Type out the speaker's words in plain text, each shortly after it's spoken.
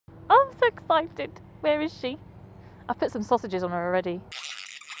so excited. Where is she? I've put some sausages on her already.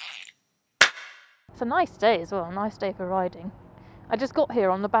 It's a nice day as well, a nice day for riding. I just got here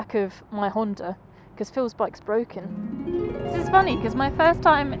on the back of my Honda because Phil's bike's broken. This is funny because my first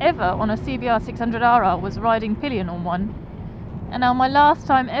time ever on a CBR 600RR was riding pillion on one. And now my last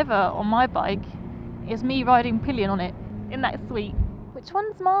time ever on my bike is me riding pillion on it. Isn't that sweet? Which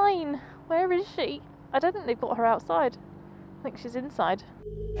one's mine? Where is she? I don't think they've got her outside. I think she's inside.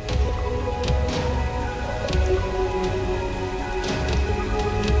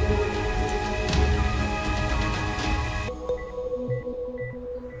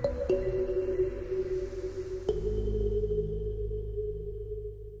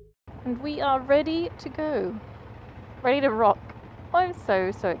 And we are ready to go. Ready to rock. I'm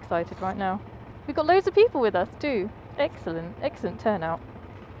so excited right now. We've got loads of people with us too. Excellent, excellent turnout.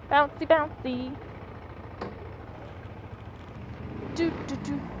 Bouncy, bouncy.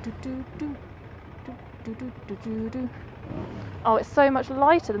 Oh, it's so much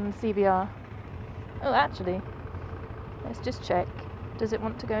lighter than the CBR. Oh, actually, let's just check. Does it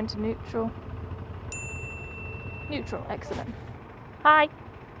want to go into neutral? Neutral, excellent. Hi.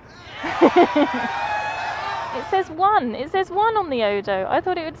 It says 1. It says 1 on the Odo. I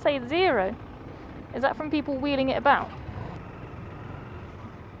thought it would say 0. Is that from people wheeling it about?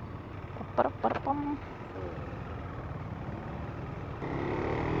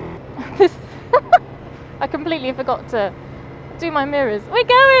 This I completely forgot to do my mirrors. We're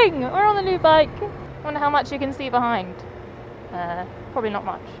going! We're on the new bike. I wonder how much you can see behind. Probably not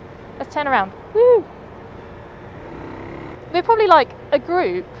much. Let's turn around. Woo! We're probably like a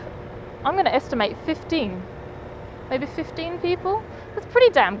group. I'm going to estimate 15. Maybe 15 people? That's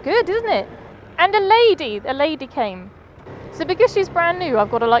pretty damn good, isn't it? And a lady came. So because she's brand new,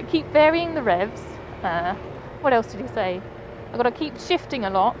 I've got to like keep varying the revs. What else did he say? I've got to keep shifting a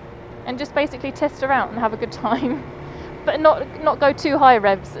lot and just basically test her out and have a good time. But not go too high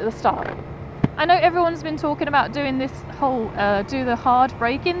revs at the start. I know everyone's been talking about doing this whole do the hard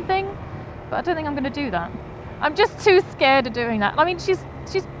braking thing, but I don't think I'm going to do that. I'm just too scared of doing that. I mean, she's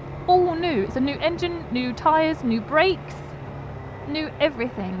all new. It's a new engine, new tyres, new brakes, new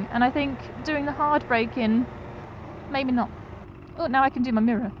everything. And I think doing the hard braking, maybe not. Oh, now I can do my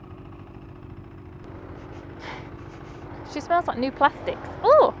mirror. She smells like new plastics.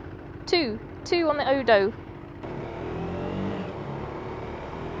 Oh, two on the Odo.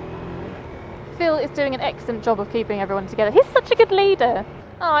 Phil is doing an excellent job of keeping everyone together. He's such a good leader.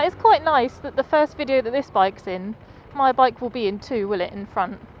 Ah, it's quite nice that the first video that this bike's in, my bike will be in too, will it, in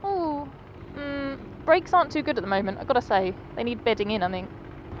front? Oh, brakes aren't too good at the moment, I've got to say. They need bedding in, I think.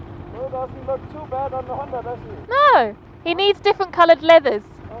 Well, it doesn't look too bad on the Honda, does it? No, he needs different coloured leathers.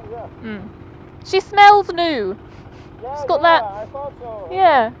 Oh, yeah. She smells new. Yeah, She's got that. I thought so.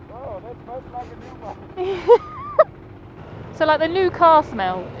 Yeah. Oh, that smells like a new one. So like the new car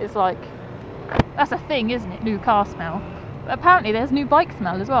smell is like, that's a thing, isn't it? New car smell. But apparently there's new bike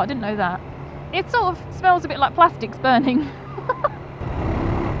smell as well. I didn't know that. It sort of smells a bit like plastics burning.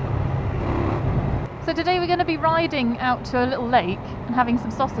 So today we're going to be riding out to a little lake and having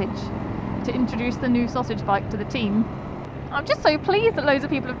some sausage to introduce the new sausage bike to the team. I'm just so pleased that loads of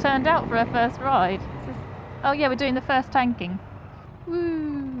people have turned out for our first ride. Oh yeah, we're doing the first tanking.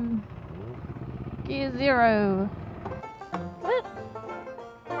 Woo! Gear 0.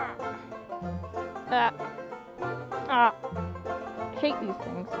 I hate these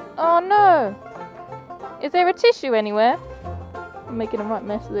things. Oh no! Is there a tissue anywhere? I'm making a right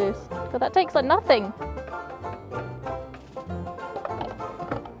mess of this. But that takes like nothing.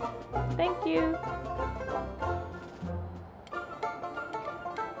 Thank you.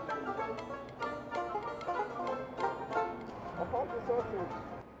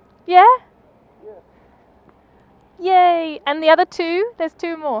 Yeah? Yeah. Yay! And the other 2? There's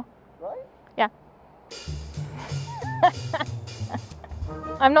 2 more. Right? Yeah.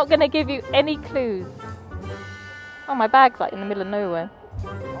 I'm not going to give you any clues. Oh, my bag's like in the middle of nowhere.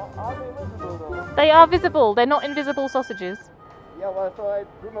 Are they visible though? They are visible. They're not invisible sausages. Yeah, well, so I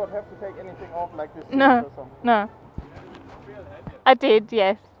do not have to take anything off like this. No, or something. no. I did,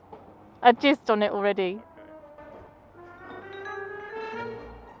 yes. I jizzed on it already.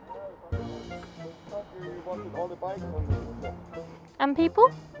 You wanted all the bikes on this. And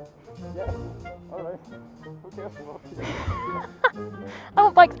people? Yeah, alright. Who cares about people?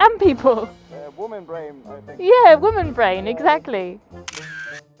 Oh, bikes and people. Woman brain, I think. Yeah, woman brain, exactly.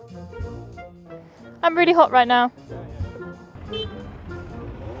 I'm really hot right now.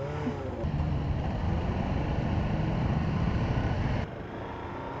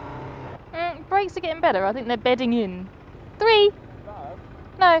 Brakes are getting better. I think they're bedding in. 3.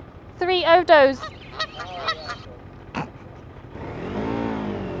 No, 3. 3 Odos.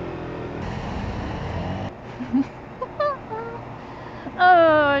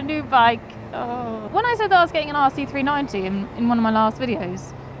 Oh, a new bike. Oh. When I said that I was getting an RC390 in one of my last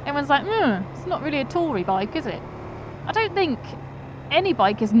videos, everyone's like, it's not really a Tory bike, is it? I don't think any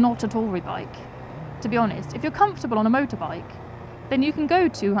bike is not a Tory bike, to be honest. If you're comfortable on a motorbike, then you can go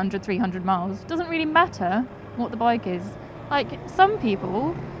 200, 300 miles. It doesn't really matter what the bike is. Like, some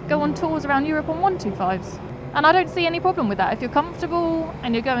people go on tours around Europe on 125s. And I don't see any problem with that. If you're comfortable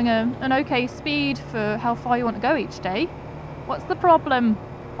and you're going an okay speed for how far you want to go each day, what's the problem?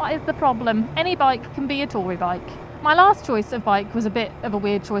 What is the problem? Any bike can be a Tory bike. My last choice of bike was a bit of a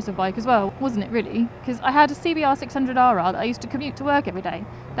weird choice of bike as well, wasn't it really? Because I had a CBR 600RR that I used to commute to work every day.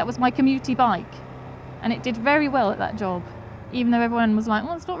 That was my commutey bike. And it did very well at that job. Even though everyone was like,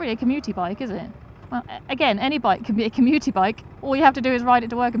 well, it's not really a commutey bike, is it? Well, again, any bike can be a commutey bike. All you have to do is ride it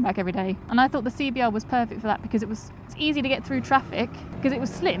to work and back every day. And I thought the CBR was perfect for that because it's easy to get through traffic, because it was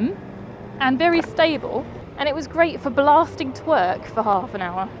slim and very stable. And it was great for blasting to work for half an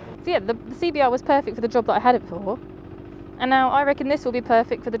hour. So yeah, the CBR was perfect for the job that I had it for. And now I reckon this will be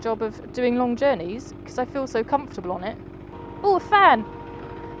perfect for the job of doing long journeys, because I feel so comfortable on it. Oh, a fan!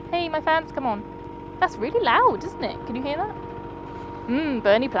 Hey, my fans, come on. That's really loud, isn't it? Can you hear that?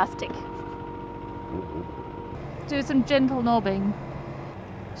 Burny plastic. Do some gentle knobbing.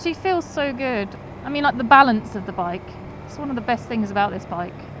 She feels so good. I mean, like the balance of the bike. It's one of the best things about this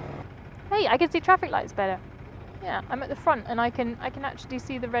bike. Hey, I can see traffic lights better. Yeah, I'm at the front and I can actually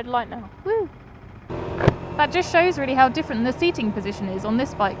see the red light now. Woo! That just shows really how different the seating position is on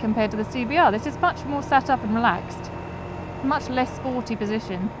this bike compared to the CBR. This is much more sat up and relaxed. Much less sporty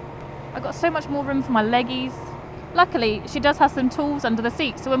position. I've got so much more room for my leggies. Luckily, she does have some tools under the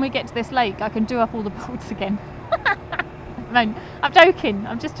seat, so when we get to this lake, I can do up all the bolts again. I'm joking,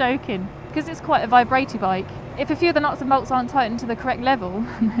 I'm just joking. Because it's quite a vibraty bike. If a few of the nuts and bolts aren't tightened to the correct level,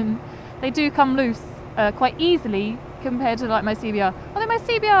 then they do come loose quite easily compared to like my CBR. Although my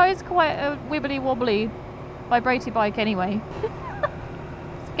CBR is quite a wibbly wobbly vibraty bike anyway.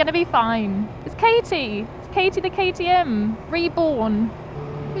 It's gonna be fine. It's Katie! It's Katie the KTM, reborn.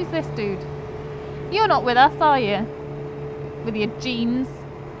 Who's this dude? You're not with us, are you? With your jeans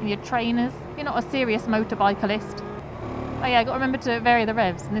and your trainers. You're not a serious motorbikealist. Oh yeah, I've got to remember to vary the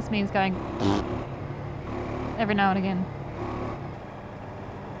revs, and this means going every now and again.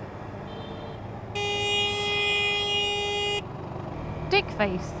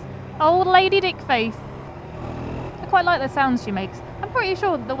 Dickface. Old lady Dickface. I quite like the sounds she makes. I'm pretty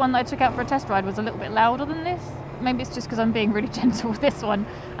sure that the one that I took out for a test ride was a little bit louder than this. Maybe it's just because I'm being really gentle with this one.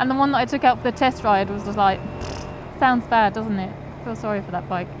 And the one that I took out for the test ride was just like, sounds bad, doesn't it? I feel sorry for that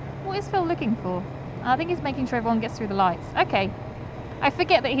bike. What is Phil looking for? I think he's making sure everyone gets through the lights. Okay. I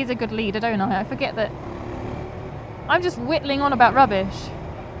forget that he's a good leader, don't I? I forget that I'm just whittling on about rubbish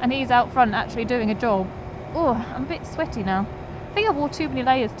and he's out front actually doing a job. Oh, I'm a bit sweaty now. I think I wore too many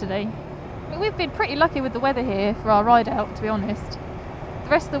layers today. I mean, we've been pretty lucky with the weather here for our ride out, to be honest. The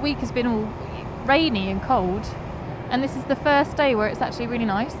rest of the week has been all rainy and cold. And this is the first day where it's actually really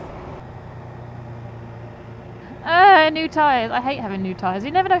nice. New tyres. I hate having new tyres.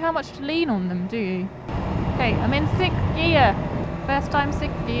 You never know how much to lean on them, do you? Okay, I'm in 6th gear. First time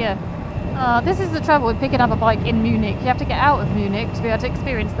 6th gear. This is the trouble with picking up a bike in Munich. You have to get out of Munich to be able to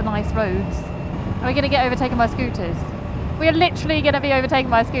experience the nice roads. Are we going to get overtaken by scooters? We are literally going to be overtaken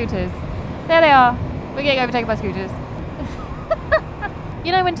by scooters. There they are. We're getting overtaken by scooters.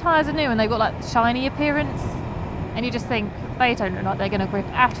 You know when tyres are new and they've got like shiny appearance? And you just think, they don't look like they're going to grip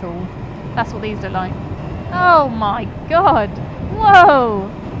at all. That's what these look like. Oh my god! Whoa!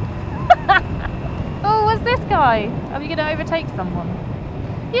 Oh, what's this guy? Are we going to overtake someone?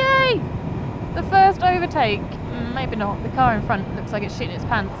 Yay! The first overtake. Maybe not. The car in front looks like it's shitting its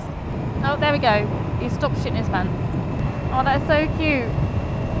pants. Oh, there we go. He stopped shitting his pants. Oh, that's so cute.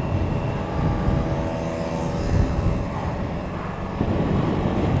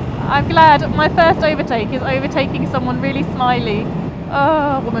 I'm glad my first overtake is overtaking someone really smiley.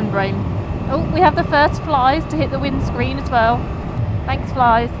 Oh, woman brain. Oh, we have the first flies to hit the windscreen as well. Thanks,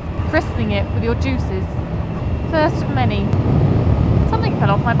 flies. Christening it with your juices. First of many. Something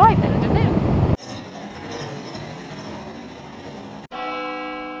fell off my bike then, didn't it?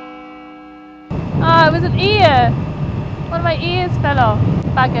 Ah, it was an ear. One of my ears fell off.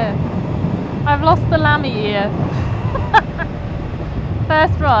 Bagger. I've lost the lammy ear.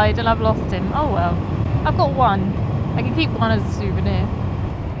 First ride and I've lost him. Oh well. I've got one. I can keep one as a souvenir.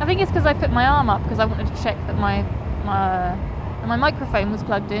 I think it's because I put my arm up because I wanted to check that my microphone was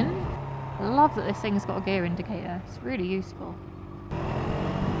plugged in. I love that this thing's got a gear indicator. It's really useful.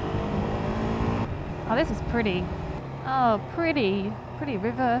 Oh, this is pretty. Oh, pretty. Pretty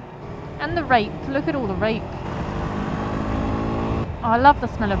river. And the rape. Look at all the rape. Oh, I love the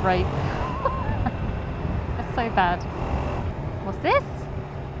smell of rape. That's so bad. What's this?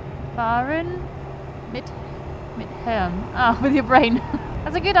 Fahren Mithelm. Ah, with your brain.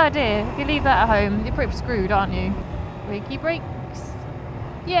 That's a good idea. If you leave that at home, you're pretty screwed, aren't you? Brakey brakes.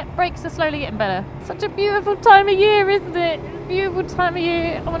 Yeah, brakes are slowly getting better. Such a beautiful time of year, isn't it? It's a beautiful time of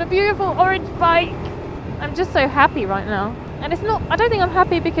year. I'm on a beautiful orange bike. I'm just so happy right now. And it's not, I don't think I'm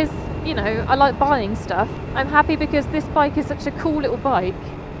happy because, you know, I like buying stuff. I'm happy because this bike is such a cool little bike.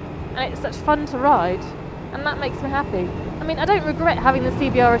 And it's such fun to ride. And that makes me happy. I mean, I don't regret having the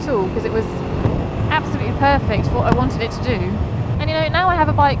CBR at all because it was absolutely perfect for what I wanted it to do. And you know, now I have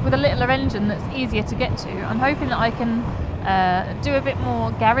a bike with a littler engine that's easier to get to. I'm hoping that I can do a bit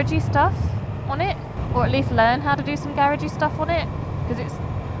more garagey stuff on it, or at least learn how to do some garagey stuff on it, because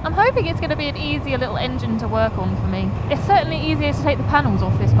I'm hoping it's going to be an easier little engine to work on for me. It's certainly easier to take the panels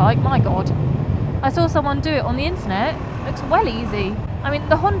off this bike, my god. I saw someone do it on the internet. It looks well easy. I mean,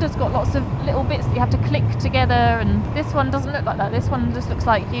 the Honda's got lots of little bits that you have to click together, and this one doesn't look like that. This one just looks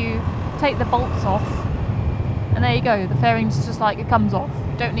like you take the bolts off, and there you go. The fairing's just like it comes off.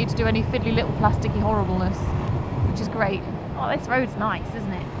 You don't need to do any fiddly little plasticky horribleness, which is great. Oh, this road's nice,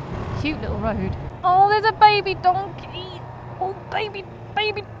 isn't it? Cute little road. Oh, there's a baby donkey. Oh, baby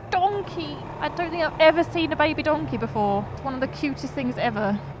donkey. I don't think I've ever seen a baby donkey before. It's one of the cutest things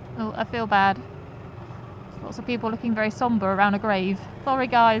ever. Oh, I feel bad. Lots of people looking very sombre around a grave. Sorry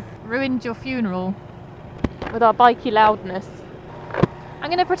guys, ruined your funeral with our bikey loudness. I'm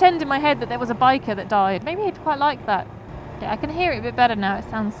going to pretend in my head that there was a biker that died. Maybe he'd quite like that. Yeah, I can hear it a bit better now. It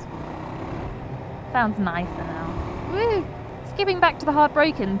sounds nicer now. Woo! Skipping back to the hard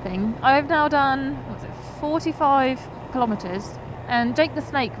braking thing, I've now done, 45 kilometres, and Jake the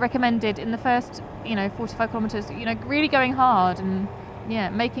Snake recommended in the first, 45 kilometres, really going hard and,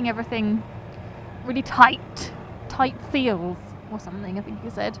 making everything really tight seals or something, I think he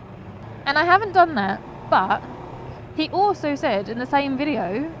said. And I haven't done that, but he also said in the same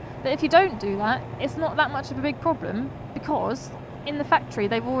video that if you don't do that, it's not that much of a big problem, because in the factory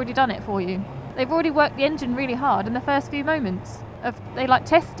they've already done it for you. They've already worked the engine really hard in the first few moments. They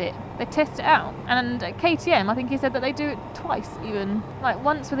test it out. And at KTM, I think he said that they do it twice even. Like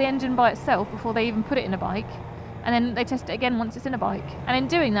once with the engine by itself before they even put it in a bike, and then they test it again once it's in a bike. And in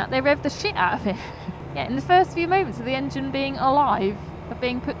doing that, they rev the shit out of it. Yeah, in the first few moments of the engine being alive, of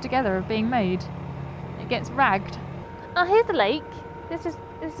being put together, of being made, it gets ragged. Oh, here's a lake. This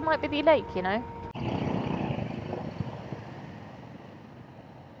might be the lake, you know.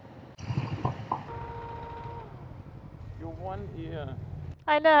 One ear.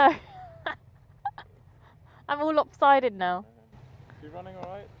 I know. I'm all lopsided now. You running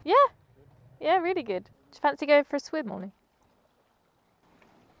alright? Yeah. Yeah, really good. Do you fancy going for a swim, Ollie?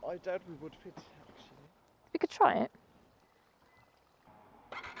 I doubt we would fit, actually. We could try it.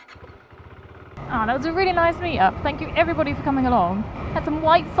 Ah, that was a really nice meet-up. Thank you everybody for coming along. Had some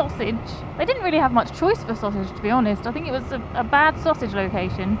white sausage. They didn't really have much choice for sausage, to be honest. I think it was a bad sausage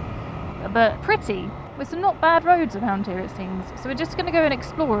location, but pretty. With some not bad roads around here, it seems. So we're just going to go and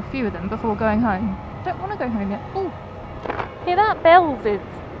explore a few of them before going home. Don't want to go home yet. Ooh. Hear that? Bells is.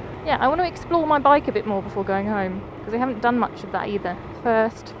 Yeah, I want to explore my bike a bit more before going home, because I haven't done much of that either.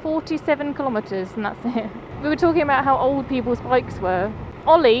 First 47 kilometres and that's it. We were talking about how old people's bikes were.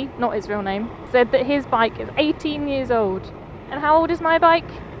 Ollie, not his real name, said that his bike is 18 years old. And how old is my bike?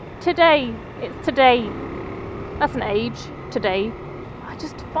 Today. It's today. That's an age. Today. I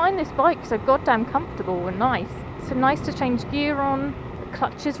just find this bike so goddamn comfortable and nice. So nice to change gear on. The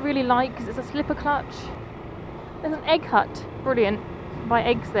clutch is really light because it's a slipper clutch. There's an egg hut. Brilliant. Buy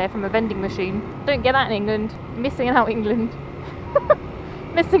eggs there from a vending machine. Don't get that in England. Missing out, England.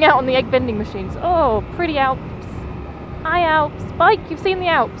 Missing out on the egg vending machines. Oh, pretty Alps. Hi Alps. Bike, you've seen the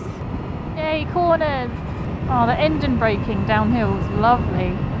Alps. Yay, corners. Oh, the engine braking downhill is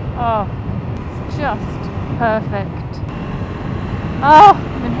lovely. Oh, it's just perfect. Oh,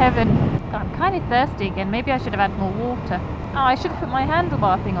 I'm in heaven. God, I'm kind of thirsty again. Maybe I should have had more water. Oh, I should have put my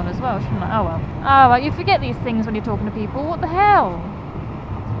handlebar thing on as well, shouldn't I? Oh well. Oh well, you forget these things when you're talking to people. What the hell?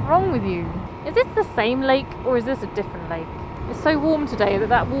 What's wrong with you? Is this the same lake or is this a different lake? It's so warm today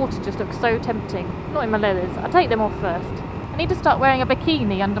that water just looks so tempting. Not in my leathers. I'll take them off first. I need to start wearing a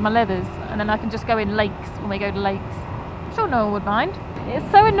bikini under my leathers and then I can just go in lakes when we go to lakes. I'm sure no one would mind. It's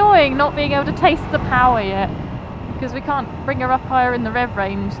so annoying not being able to taste the power yet, because we can't bring her up higher in the rev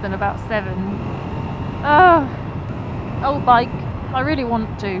range than about 7. Oh, old bike. I really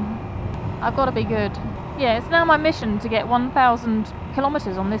want to. I've got to be good. Yeah, it's now my mission to get 1,000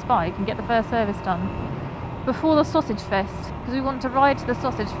 kilometres on this bike and get the first service done before the Sausage Fest, because we want to ride to the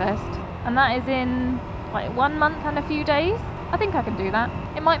Sausage Fest, and that is in like 1 month and a few days. I think I can do that.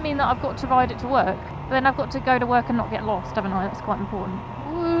 It might mean that I've got to ride it to work, but then I've got to go to work and not get lost, haven't I? That's quite important.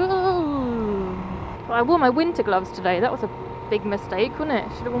 Ooh. Well, I wore my winter gloves today. That was a big mistake, wasn't it?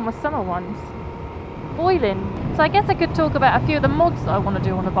 Should have worn my summer ones. Boiling. So I guess I could talk about a few of the mods that I want to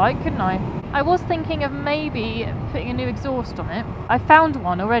do on the bike, couldn't I? I was thinking of maybe putting a new exhaust on it. I found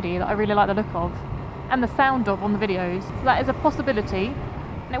one already that I really like the look of and the sound of on the videos, so that is a possibility.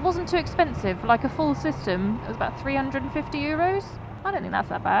 And it wasn't too expensive, like a full system. It was about 350 euros. I don't think that's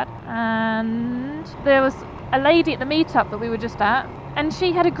that bad. And there was a lady at the meetup that we were just at, and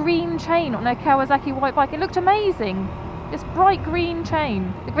she had a green chain on her Kawasaki white bike. It looked amazing. This bright green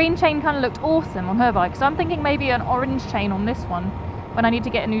chain. The green chain kind of looked awesome on her bike, so I'm thinking maybe an orange chain on this one when I need to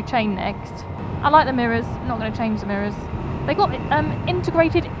get a new chain next. I like the mirrors. I'm not going to change the mirrors. They got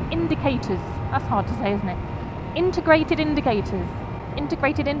integrated indicators. That's hard to say, isn't it? Integrated indicators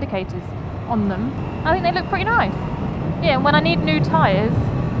on them. I think they look pretty nice. Yeah, and when I need new tyres,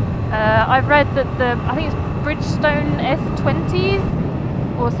 I've read that I think it's Bridgestone S20s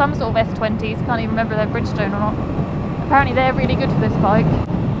or some sort of S20s. Can't even remember if they're Bridgestone or not. Apparently they're really good for this bike.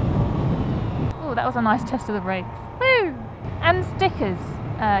 Oh, that was a nice test of the brakes. Woo! And stickers.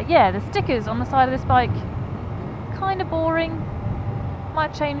 Yeah, the stickers on the side of this bike, kind of boring.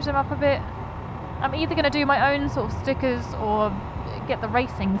 Might change them up a bit. I'm either going to do my own sort of stickers or get the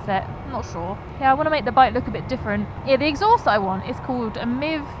racing set. I'm not sure. Yeah, I want to make the bike look a bit different. Yeah, the exhaust I want is called a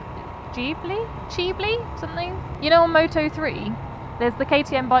Miv Chibli something. You know, on Moto 3, there's the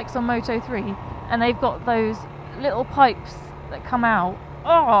KTM bikes on Moto 3, and they've got those little pipes that come out.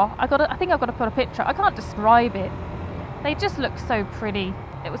 Oh, I think I've got to put a picture. I can't describe it. They just look so pretty.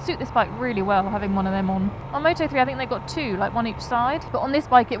 It would suit this bike really well having one of them on. On Moto 3 I think they've got two, like one each side, but on this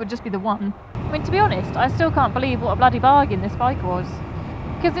bike it would just be the one. I mean, to be honest, I still can't believe what a bloody bargain this bike was.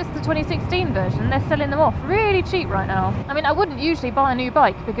 Because it's the 2016 version, they're selling them off really cheap right now. I mean, I wouldn't usually buy a new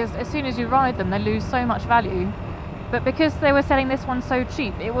bike because as soon as you ride them they lose so much value. But because they were selling this one so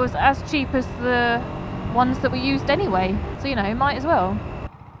cheap, it was as cheap as the ones that we used anyway. So, you know, might as well.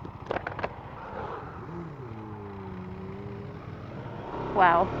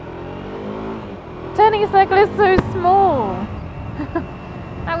 Wow. Turning a circle is so small.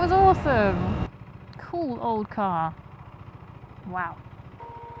 That was awesome. Cool old car. Wow.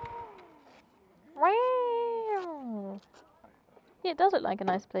 Wow. Yeah, it does look like a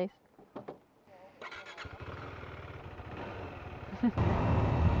nice place.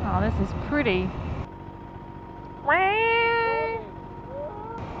 Oh, this is pretty. My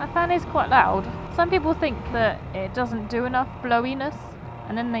fan is quite loud. Some people think that it doesn't do enough blowiness,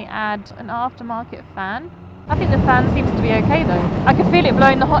 and then they add an aftermarket fan. I think the fan seems to be okay though. I could feel it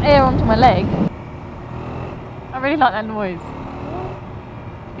blowing the hot air onto my leg. I really like that noise.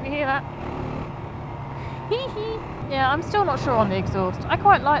 Can you hear that? Yeah, I'm still not sure on the exhaust. I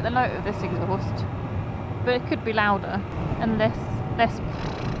quite like the note of this exhaust, but it could be louder and less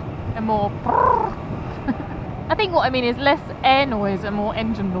and more. I think what I mean is less air noise and more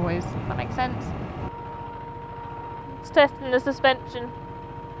engine noise. Does that make sense? It's testing the suspension.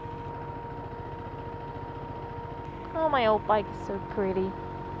 Oh, my old bike is so pretty.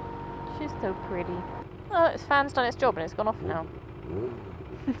 She's so pretty. Oh, its fan's done its job and it's gone off now.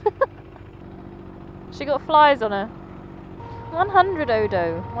 She got flies on her. 100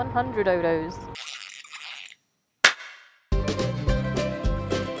 Odo. 100 Odos.